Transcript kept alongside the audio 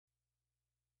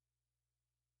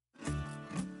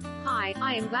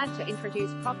Hi, I am glad to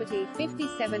introduce property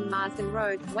 57 Marsden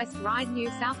Road, West Ryde, New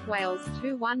South Wales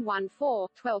 2114,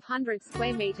 1200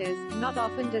 square meters. Not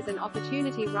often does an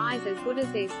opportunity rise as good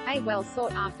as this. A well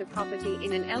sought after property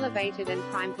in an elevated and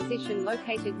prime position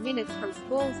located minutes from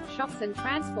schools, shops and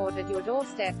transport at your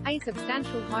doorstep. A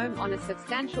substantial home on a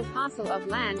substantial parcel of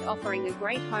land offering a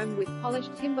great home with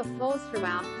polished timber floors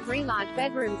throughout, 3 large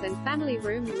bedrooms and family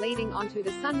room leading onto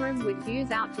the sunroom with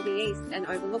views out to the east and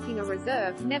overlooking a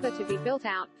reserve, never to be built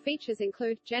out. Features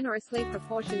include generously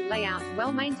proportioned layout,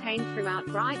 well-maintained throughout,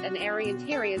 bright and airy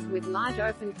interiors with large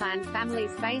open-plan family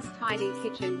space, tidy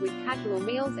kitchen with casual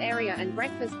meals area and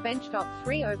breakfast benchtop,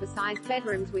 3 oversized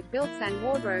bedrooms with built-in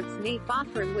wardrobes, neat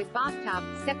bathroom with bathtub,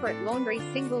 separate laundry,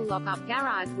 single lock-up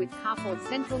garage with carport,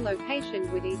 central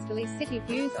location with easterly city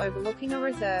views overlooking a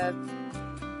reserve.